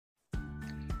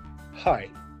Hi,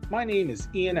 my name is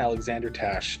Ian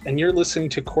Tash, and you're listening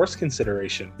to Course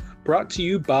Consideration, brought to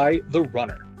you by The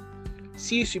Runner.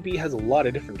 CSUB has a lot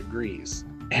of different degrees,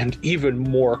 and even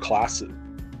more classes,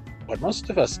 but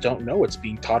most of us don't know what's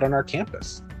being taught on our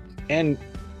campus, and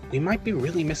we might be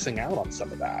really missing out on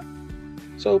some of that.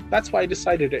 So that's why I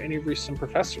decided to interview some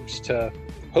professors to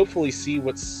hopefully see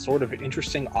what sort of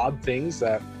interesting, odd things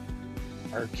that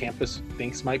our campus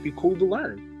thinks might be cool to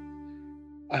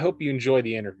learn. I hope you enjoy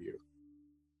the interview.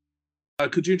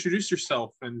 Could you introduce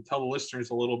yourself and tell the listeners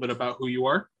a little bit about who you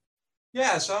are?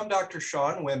 Yeah, so I'm Dr.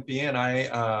 Sean Wempe, and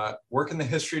I work in the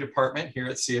history department here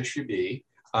at CSUB.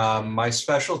 My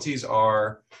specialties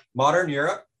are modern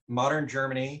Europe, modern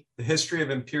Germany, the history of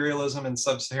imperialism in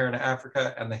sub-Saharan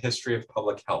Africa, and the history of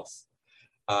public health.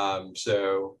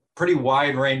 So pretty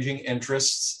wide-ranging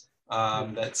interests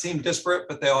that seem disparate,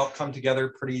 but they all come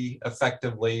together pretty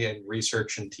effectively in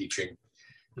research and teaching.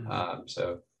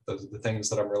 So those are the things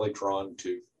that I'm really drawn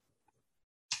to.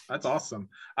 That's awesome.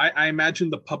 I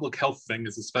imagine the public health thing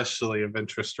is especially of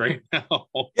interest right now.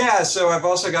 Yeah, so I've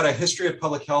also got a history of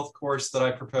public health course that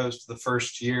I proposed the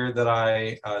first year that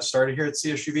I started here at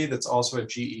CSUB. That's also a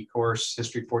GE course,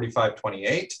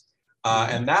 HIST2208.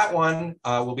 And that one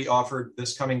will be offered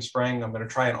this coming spring. I'm going to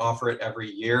try and offer it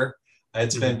every year.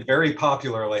 It's been very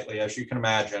popular lately, as you can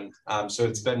imagine. So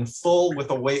it's been full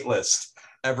with a wait list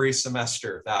every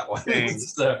semester, that one.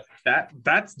 So,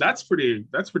 that's pretty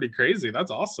crazy. That's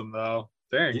awesome though.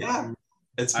 Dang. Yeah,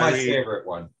 it's my favorite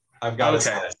one, I've got to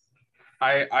say.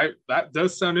 I that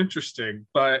does sound interesting,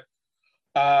 but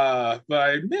I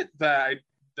admit that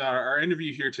our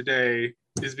interview here today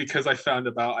is because I found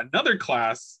about another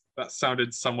class that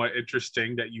sounded somewhat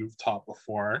interesting that you've taught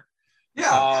before.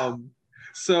 Yeah.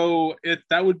 So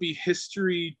that would be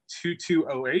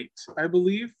HIST2208, I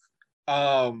believe.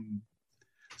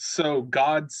 So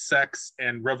God, Sex,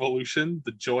 and Revolution,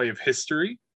 the Joy of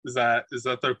History. Is that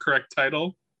the correct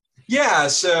title? Yeah,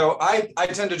 so I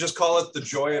tend to just call it the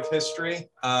Joy of History,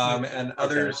 and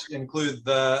others include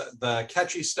the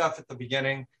catchy stuff at the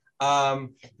beginning. And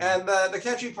the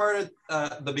catchy part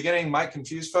at the beginning might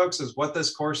confuse folks is what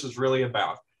this course is really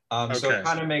about. So it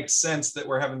kind of makes sense that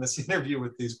we're having this interview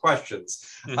with these questions.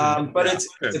 But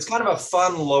it's kind of a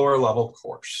fun lower level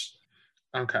course.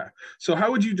 Okay. So how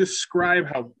would you describe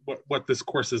what this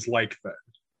course is like then?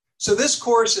 So this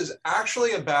course is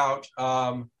actually about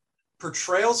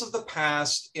portrayals of the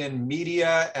past in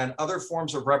media and other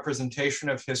forms of representation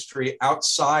of history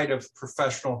outside of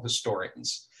professional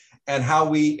historians, and how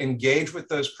we engage with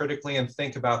those critically and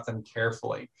think about them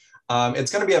carefully.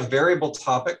 It's going to be a variable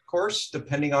topic course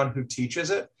depending on who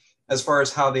teaches it as far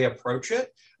as how they approach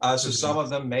it. So some of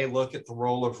them may look at the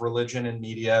role of religion in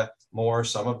media more.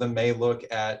 Some of them may look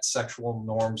at sexual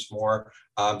norms more.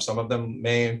 Some of them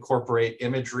may incorporate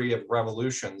imagery of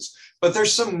revolutions. But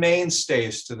there's some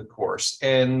mainstays to the course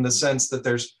in the sense that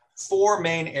there's 4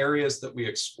 main areas that we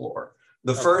explore.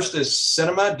 The first is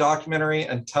cinema, documentary,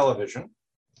 and television.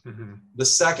 The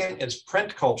second is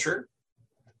print culture.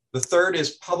 The third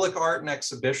is public art and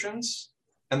exhibitions.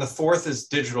 And the fourth is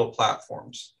digital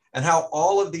platforms, and how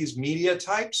all of these media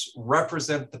types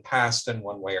represent the past in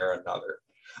one way or another.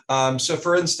 So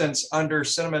for instance, under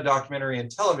cinema, documentary, and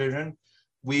television,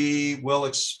 we will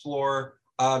explore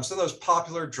some of those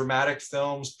popular dramatic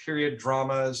films, period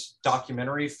dramas,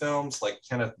 documentary films like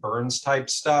Kenneth Burns type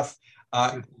stuff,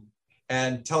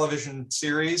 and television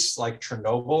series like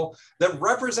Chernobyl that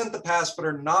represent the past but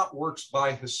are not works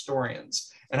by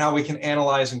historians, and how we can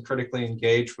analyze and critically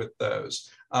engage with those.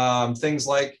 Things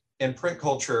like in print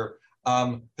culture,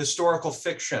 historical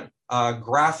fiction,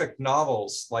 graphic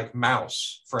novels like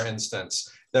Mouse, for instance,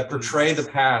 that portray the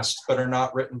past but are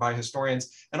not written by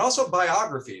historians, and also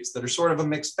biographies that are sort of a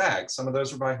mixed bag. Some of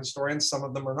those are by historians, some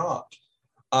of them are not.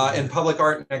 In public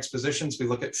art and expositions, we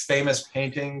look at famous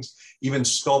paintings, even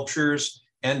sculptures,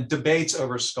 and debates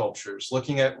over sculptures,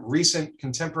 looking at recent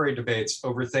contemporary debates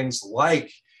over things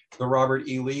like the Robert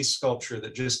E. Lee sculpture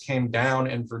that just came down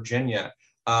in Virginia,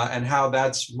 and how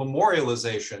that's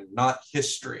memorialization, not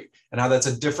history, and how that's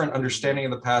a different understanding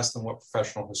of the past than what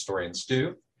professional historians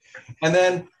do. And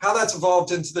then how that's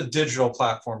evolved into the digital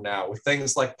platform now with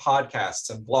things like podcasts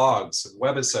and blogs and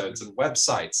webisodes and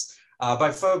websites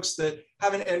by folks that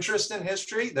have an interest in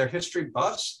history. They're history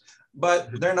buffs,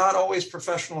 but they're not always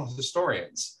professional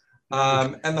historians.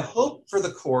 And the hope for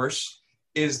the course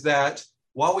is that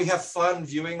while we have fun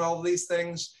viewing all of these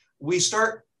things, we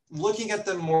start looking at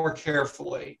them more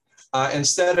carefully.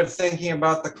 Instead of thinking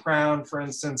about the crown, for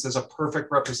instance, as a perfect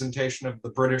representation of the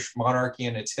British monarchy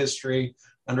and its history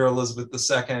under Elizabeth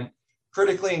II,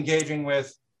 critically engaging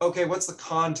with okay, what's the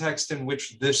context in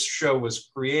which this show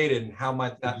was created and how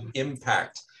might that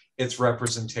impact its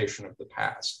representation of the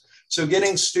past? So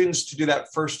getting students to do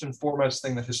that first and foremost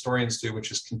thing that historians do,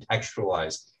 which is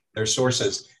contextualize their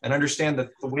sources and understand that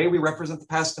the way we represent the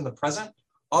past and the present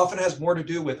often has more to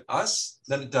do with us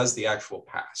than it does the actual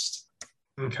past.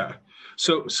 Okay.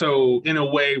 So in a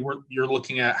way, you're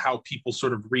looking at how people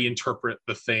sort of reinterpret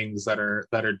the things that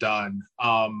are done.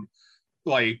 I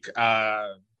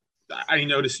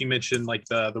noticed you mentioned like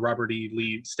the Robert E.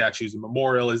 Lee statues and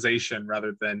memorialization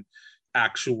rather than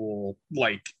actual,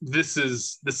 like, this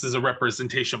is a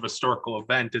representation of a historical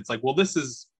event. It's like, well, this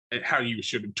is how you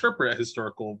should interpret a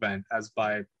historical event as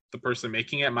by the person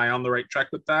making it. Am I on the right track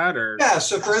with that? Or yeah,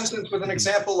 so for instance, with an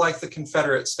example like the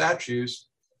Confederate statues,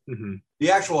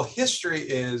 the actual history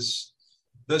is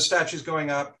those statues going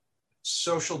up,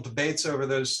 social debates over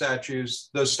those statues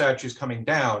coming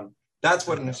down. That's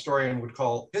what an historian would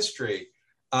call history.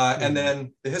 And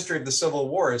then the history of the Civil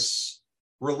War is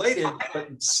related,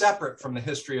 but separate from the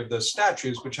history of those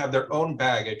statues, which have their own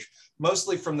baggage,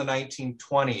 mostly from the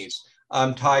 1920s,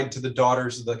 tied to the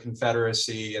Daughters of the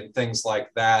Confederacy and things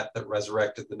like that, that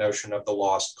resurrected the notion of the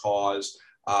lost cause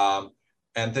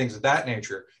and things of that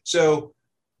nature. So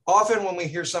often when we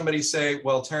hear somebody say,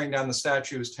 well, tearing down the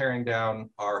statue is tearing down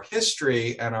our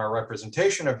history and our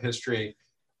representation of history,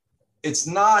 it's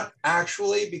not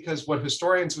actually, because what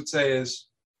historians would say is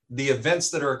the events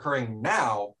that are occurring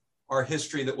now are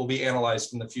history that will be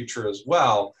analyzed in the future as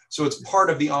well. So it's part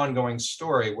of the ongoing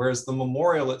story, whereas the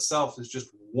memorial itself is just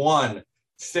one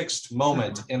fixed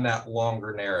moment in that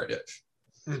longer narrative.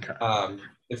 Okay.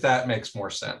 If that makes more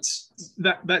sense.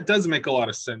 That does make a lot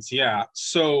of sense, yeah.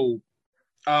 So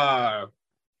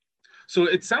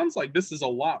it sounds like this is a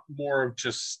lot more of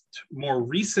just more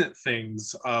recent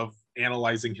things of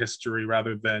analyzing history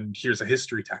rather than here's a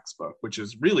history textbook, which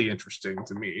is really interesting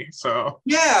to me. So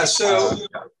yeah,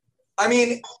 I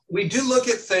mean, we do look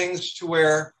at things to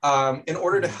where, in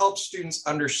order to help students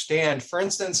understand, for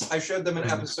instance, I showed them an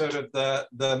episode of the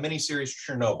miniseries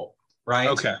Chernobyl, right?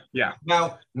 Okay, yeah.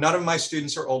 Now, none of my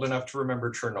students are old enough to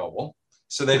remember Chernobyl,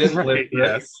 so they didn't live through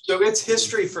it. So it's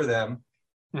history for them.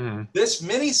 This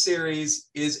miniseries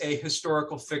is a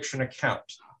historical fiction account.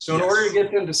 So in order to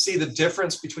get them to see the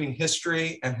difference between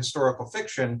history and historical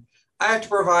fiction, I have to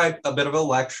provide a bit of a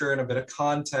lecture and a bit of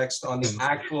context on the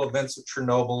actual events of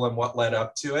Chernobyl and what led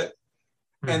up to it,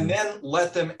 and then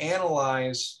let them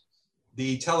analyze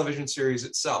the television series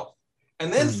itself.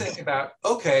 And then think about,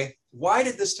 okay, why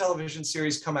did this television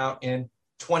series come out in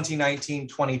 2019,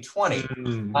 2020?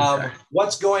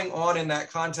 What's going on in that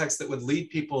context that would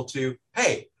lead people to,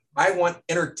 hey, I want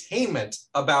entertainment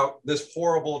about this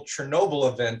horrible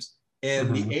Chernobyl event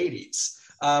in the 80s.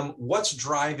 What's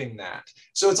driving that?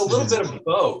 So it's a little bit of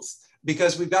both,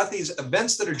 because we've got these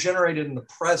events that are generated in the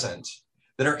present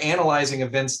that are analyzing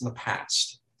events in the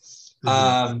past.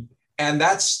 And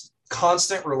that's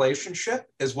constant relationship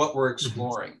is what we're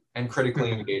exploring and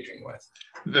critically engaging with.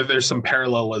 There's some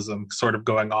parallelism sort of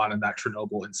going on in that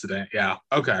Chernobyl incident. Yeah.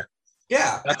 Okay.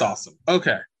 Yeah. That's awesome.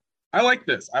 Okay. I like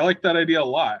this. I like that idea a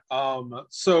lot.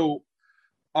 So,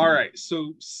 all right.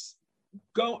 So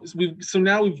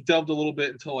now we've delved a little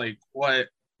bit into like what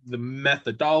the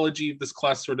methodology of this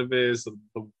class sort of is,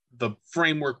 the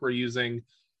framework we're using,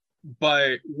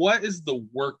 but what is the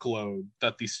workload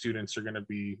that these students are going to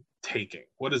be taking?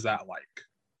 What is that like?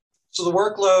 So the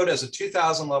workload as a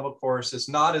 2000 level course is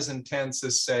not as intense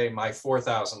as, say, my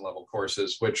 4000 level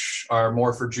courses, which are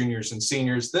more for juniors and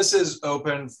seniors. This is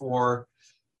open for,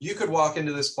 you could walk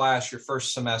into this class your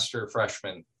first semester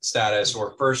freshman status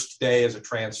or first day as a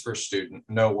transfer student,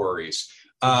 no worries.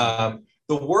 The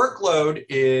workload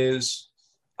is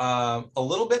a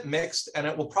little bit mixed, and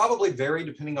it will probably vary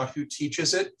depending on who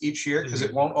teaches it each year, because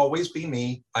it won't always be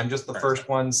me. I'm just the first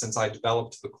one since I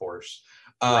developed the course.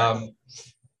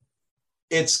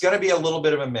 It's going to be a little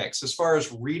bit of a mix. As far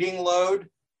as reading load,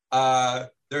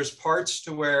 there's parts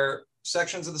to where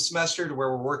sections of the semester to where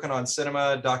we're working on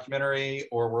cinema, documentary,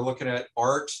 or we're looking at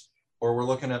art, or we're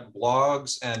looking at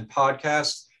blogs and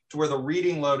podcasts, to where the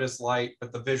reading load is light,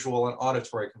 but the visual and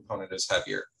auditory component is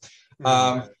heavier.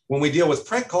 When we deal with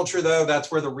print culture, though,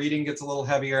 that's where the reading gets a little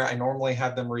heavier. I normally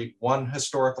have them read one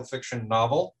historical fiction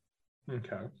novel.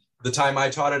 The time I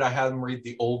taught it, I had them read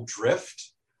The Old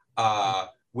Drift,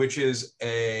 which is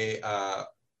a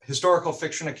historical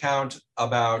fiction account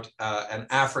about an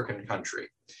African country.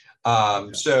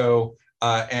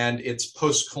 And its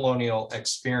post-colonial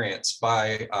experience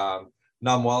by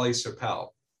Namwali Serpell.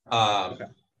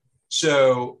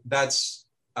 So that's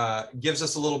gives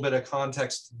us a little bit of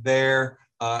context there.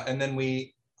 And then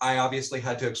we I obviously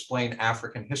had to explain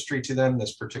African history to them,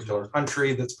 this particular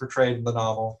country that's portrayed in the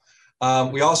novel.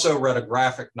 We also read a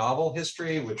graphic novel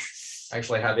history, which I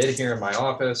actually have it here in my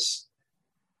office.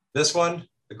 This one,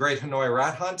 The Great Hanoi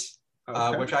Rat Hunt,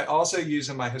 which I also use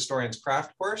in my historian's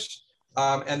craft course.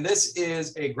 And this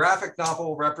is a graphic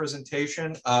novel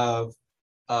representation of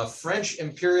French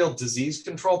imperial disease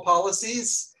control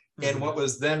policies in what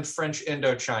was then French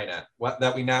Indochina,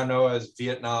 that we now know as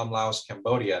Vietnam, Laos,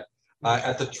 Cambodia,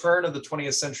 at the turn of the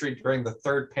 20th century during the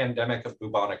third pandemic of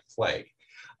bubonic plague.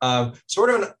 Sort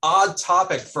of an odd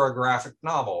topic for a graphic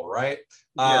novel, right?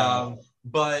 Yeah.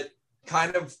 But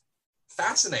kind of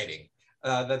fascinating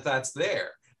that's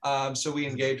there. So we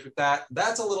engage with that.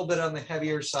 That's a little bit on the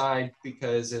heavier side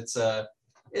because it's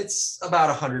about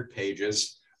 100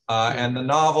 pages. And the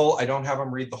novel, I don't have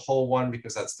them read the whole one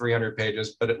because that's 300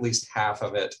 pages, but at least half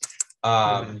of it.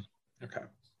 Okay.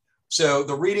 So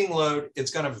the reading load,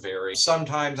 it's going to vary.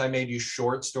 Sometimes I may do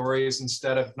short stories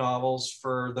instead of novels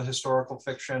for the historical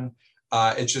fiction.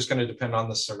 It's just going to depend on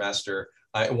the semester.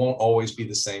 It won't always be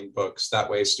the same books. That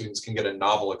way students can get a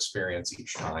novel experience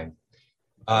each time.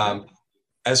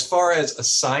 As far as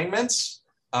assignments,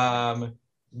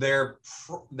 their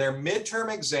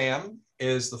midterm exam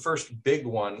is the first big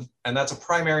one, and that's a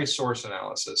primary source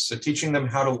analysis. So teaching them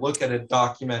how to look at a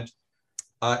document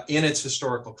in its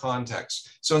historical context.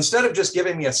 So instead of just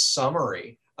giving me a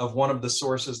summary of one of the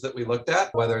sources that we looked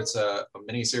at, whether it's a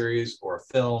miniseries or a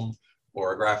film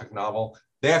or a graphic novel,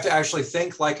 they have to actually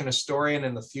think like an historian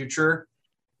in the future,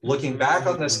 looking back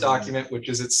on this document, which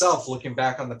is itself looking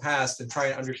back on the past, and try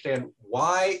to understand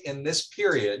why in this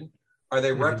period are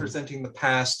they representing the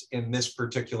past in this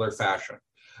particular fashion,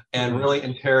 and really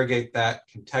interrogate that,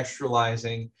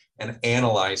 contextualizing and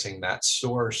analyzing that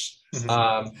source. And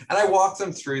I walk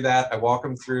them through that. I walk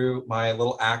them through my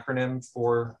little acronym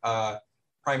for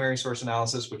primary source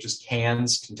analysis, which is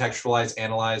CANS: contextualize,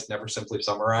 analyze, never simply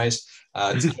summarize.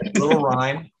 It's a little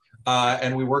rhyme.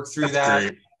 And we work through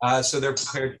that. So they're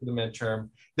prepared for the midterm.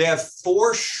 They have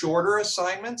 4 shorter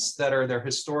assignments that are their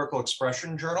historical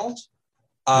expression journals.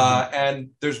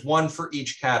 And there's one for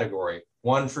each category.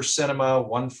 One for cinema,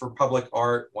 one for public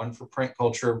art, one for print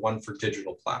culture, one for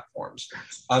digital platforms.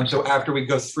 So after we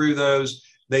go through those,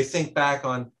 they think back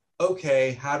on,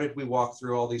 okay, how did we walk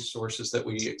through all these sources that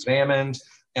we examined,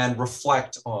 and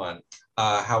reflect on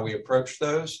how we approach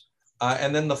those.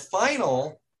 And then the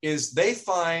final is they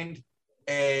find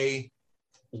a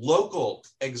local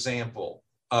example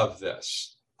of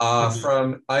this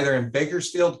from either in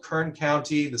Bakersfield, Kern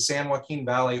County, the San Joaquin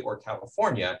Valley, or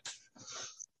California,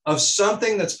 of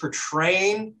something that's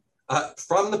portraying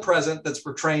from the present, that's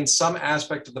portraying some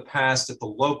aspect of the past at the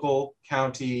local,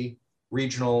 county,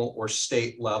 regional, or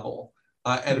state level,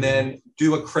 and then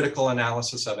do a critical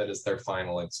analysis of it as their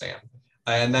final exam.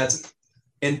 And that's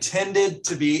intended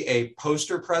to be a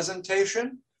poster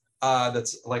presentation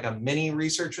that's like a mini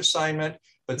research assignment.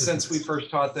 But since we first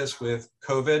taught this with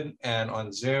COVID and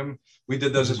on Zoom, we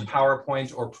did those as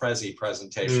PowerPoint or Prezi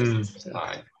presentations this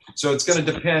time. So it's going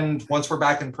to depend. Once we're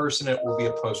back in person, it will be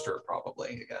a poster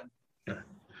probably again.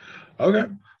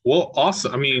 Okay. Well,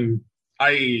 awesome. I mean,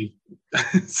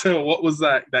 so what was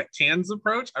that CANS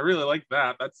approach? I really like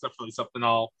that. That's definitely something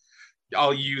I'll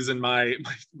use in my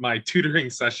tutoring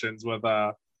sessions with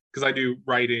because I do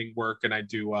writing work and I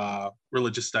do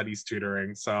religious studies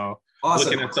tutoring. So awesome.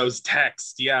 Looking at those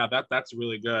texts, yeah, that's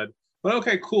really good. But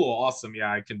okay, cool, awesome.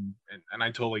 Yeah, I can, and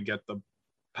I totally get the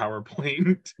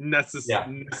PowerPoint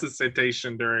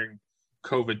necessitation during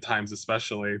COVID times,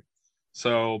 especially.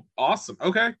 So awesome.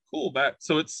 Okay, cool.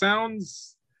 So it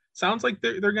sounds like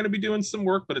they're going to be doing some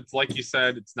work, but it's like you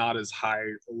said, it's not as high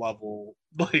level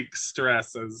like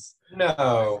stress as.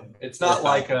 No, it's not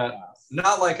like a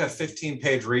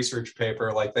 15-page research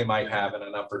paper like they might have in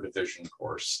an upper division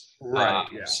course. Right.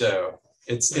 So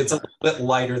it's a little bit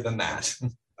lighter than that.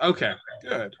 Okay,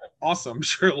 good. Awesome. I'm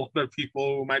sure a lot of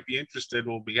people who might be interested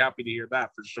will be happy to hear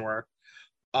that for sure.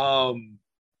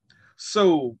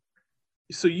 So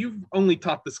you've only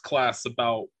taught this class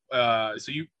about, so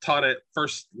you taught it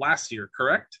first last year,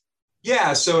 correct?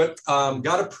 Yeah, so it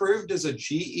got approved as a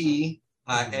GE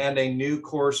and a new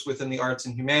course within the arts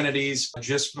and humanities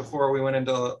just before we went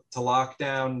into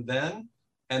lockdown then.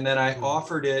 And then I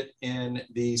offered it in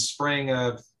the spring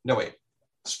of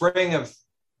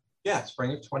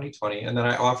 2020. And then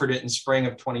I offered it in spring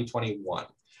of 2021,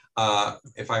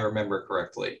 if I remember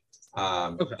correctly.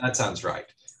 Okay. That sounds right.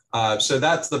 So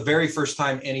that's the very first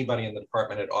time anybody in the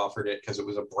department had offered it because it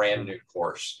was a brand new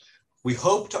course. We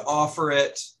hope to offer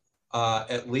it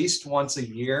at least once a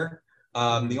year.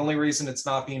 The only reason it's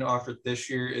not being offered this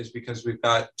year is because we've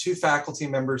got 2 faculty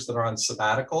members that are on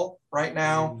sabbatical right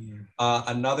now,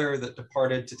 another that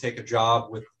departed to take a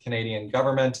job with the Canadian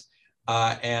government,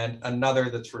 and another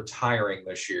that's retiring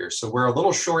this year. So we're a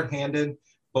little shorthanded,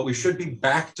 but we should be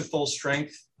back to full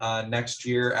strength next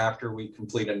year after we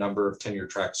complete a number of tenure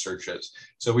track searches.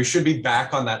 So we should be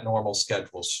back on that normal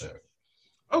schedule soon.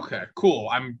 Okay,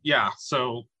 cool.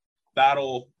 So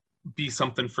that'll be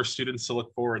something for students to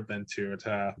look forward then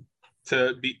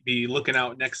to be looking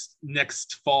out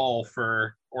next fall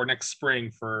or next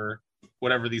spring for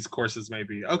whatever these courses may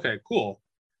be. Okay, cool.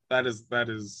 That is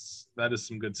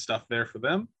some good stuff there for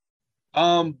them.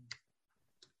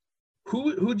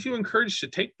 Who would you encourage to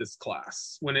take this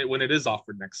class when it is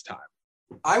offered next time?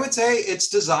 I would say it's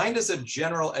designed as a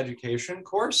general education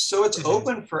course, so it's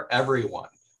open for everyone.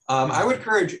 I would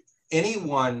encourage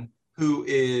anyone who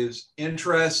is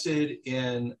interested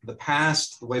in the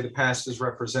past, the way the past is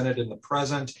represented in the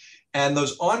present, and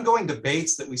those ongoing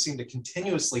debates that we seem to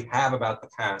continuously have about the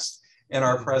past in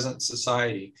our present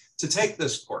society, to take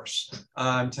this course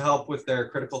to help with their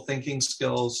critical thinking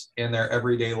skills in their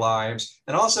everyday lives.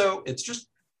 And also, it's just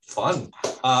fun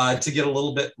to get a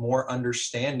little bit more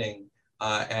understanding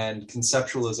and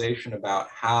conceptualization about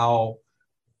how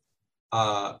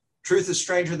truth is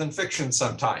stranger than fiction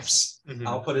sometimes.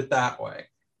 I'll put it that way.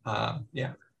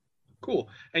 Yeah. Cool.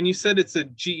 And you said it's a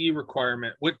GE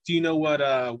requirement. What do you know what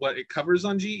it covers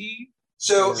on GE?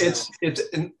 So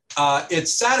it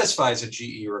satisfies a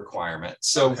GE requirement.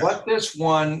 So what this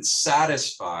one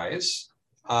satisfies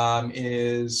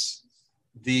is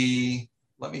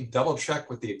let me double check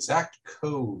what the exact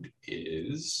code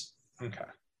is. Okay.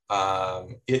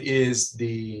 It is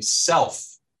the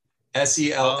SELF,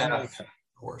 SELF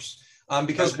course.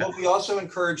 Because what we also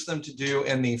encourage them to do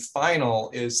in the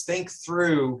final is think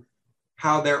through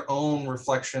how their own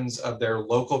reflections of their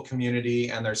local community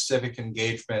and their civic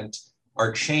engagement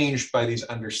are changed by these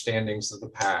understandings of the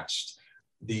past,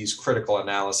 these critical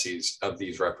analyses of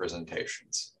these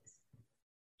representations.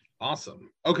 Awesome.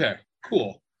 Okay,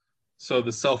 cool. So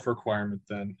the self requirement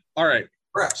then. All right.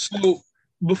 Correct. So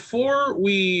before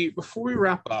we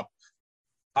wrap up,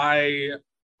 I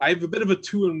have a bit of a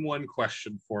 2-in-1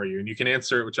 question for you, and you can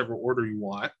answer it whichever order you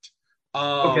want.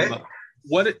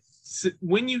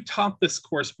 When you taught this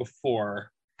course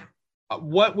before,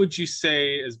 what would you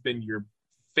say has been your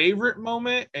favorite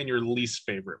moment and your least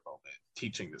favorite moment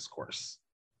teaching this course?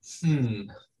 The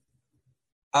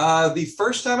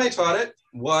first time I taught it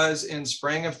was in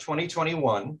spring of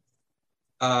 2021.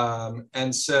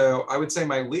 And so I would say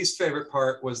my least favorite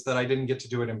part was that I didn't get to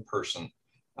do it in person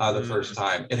the first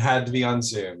time. It had to be on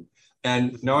Zoom.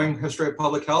 And knowing History of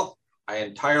Public Health, I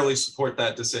entirely support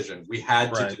that decision. We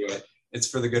had to do it. It's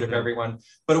for the good of everyone.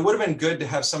 But it would have been good to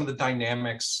have some of the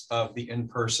dynamics of the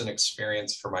in-person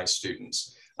experience for my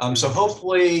students. So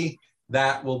hopefully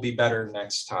that will be better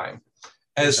next time.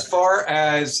 As far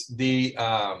as the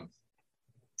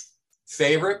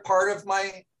favorite part of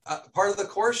my part of the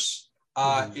course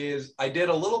is I did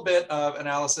a little bit of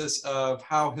analysis of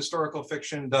how historical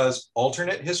fiction does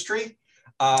alternate history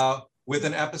with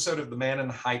an episode of The Man in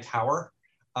the High Tower.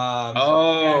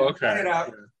 Pointed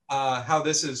out how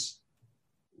this is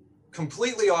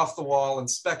completely off the wall and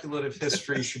speculative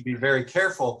history should be very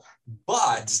careful.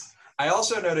 But I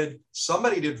also noted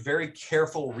somebody did very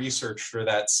careful research for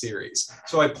that series.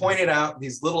 So I pointed out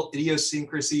these little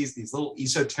idiosyncrasies, these little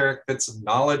esoteric bits of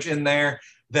knowledge in there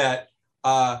that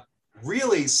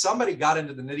really somebody got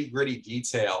into the nitty-gritty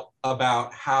detail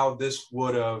about how this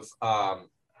would have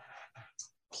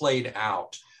played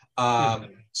out.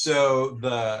 So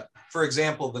for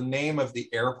example, the name of the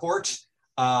airport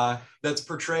that's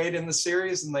portrayed in the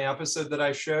series in the episode that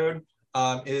I showed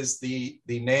is the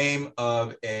name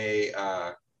of a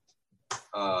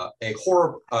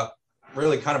horrible,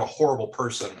 really kind of a horrible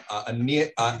person, a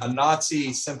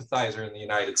Nazi sympathizer in the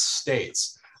United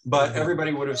States. But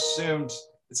everybody would have assumed,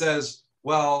 it says,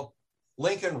 well,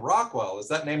 Lincoln Rockwell, is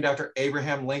that named after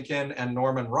Abraham Lincoln and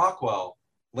Norman Rockwell,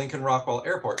 Lincoln Rockwell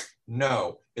Airport?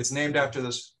 No, it's named after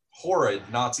this horrid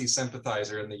Nazi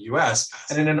sympathizer in the US.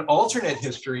 And in an alternate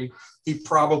history, he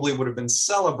probably would have been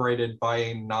celebrated by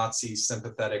a Nazi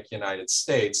sympathetic United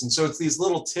States. And so it's these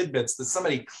little tidbits that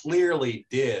somebody clearly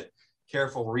did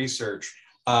careful research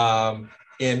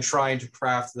in trying to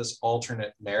craft this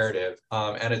alternate narrative.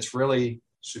 And it's really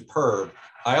superb.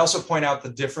 I also point out the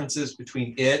differences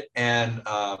between it and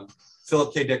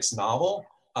Philip K. Dick's novel,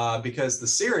 because the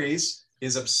series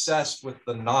is obsessed with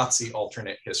the Nazi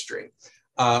alternate history.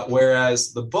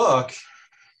 Whereas the book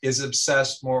is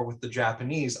obsessed more with the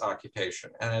Japanese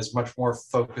occupation and is much more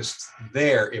focused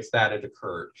there if that had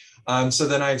occurred. So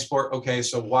then I explore, okay,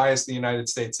 so why is the United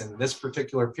States in this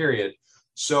particular period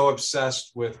so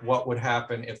obsessed with what would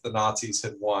happen if the Nazis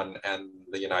had won and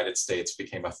the United States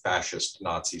became a fascist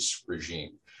Nazi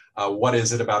regime? What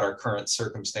is it about our current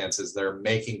circumstances that are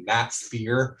making that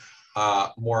fear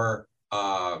more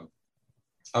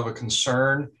of a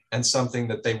concern and something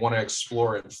that they want to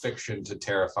explore in fiction to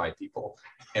terrify people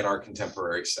in our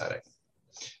contemporary setting?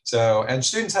 So, and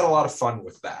students had a lot of fun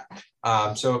with that.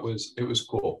 So it was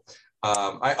cool.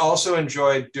 I also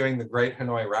enjoyed doing the Great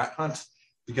Hanoi Rat Hunt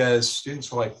because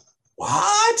students were like,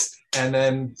 what? And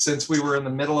then since we were in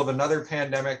the middle of another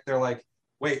pandemic, they're like,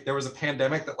 wait, there was a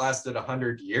pandemic that lasted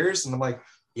 100 years? And I'm like,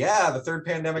 yeah, the third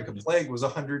pandemic of plague was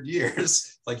 100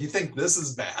 years. Like, you think this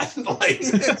is bad? Like,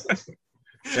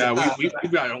 yeah,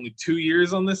 we've got only 2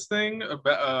 years on this thing,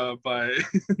 but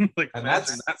like, and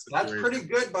that's pretty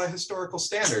good by historical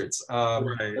standards.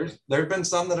 Right. There have been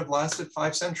some that have lasted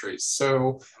 5 centuries,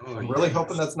 so I'm really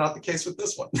hoping that's not the case with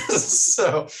this one.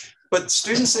 So, but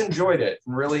students enjoyed it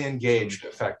and really engaged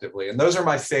effectively, and those are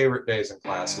my favorite days in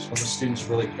classes, when the students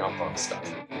really jump on stuff.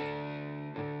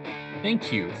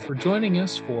 Thank you for joining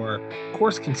us for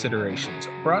Course Considerations,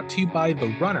 brought to you by The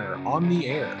Runner on the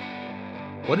Air.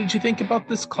 What did you think about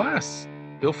this class?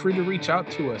 Feel free to reach out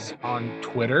to us on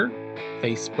Twitter,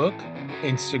 Facebook,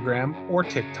 Instagram, or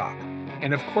TikTok.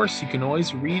 And of course, you can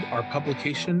always read our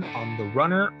publication on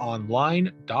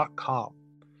therunneronline.com.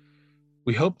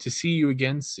 We hope to see you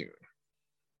again soon.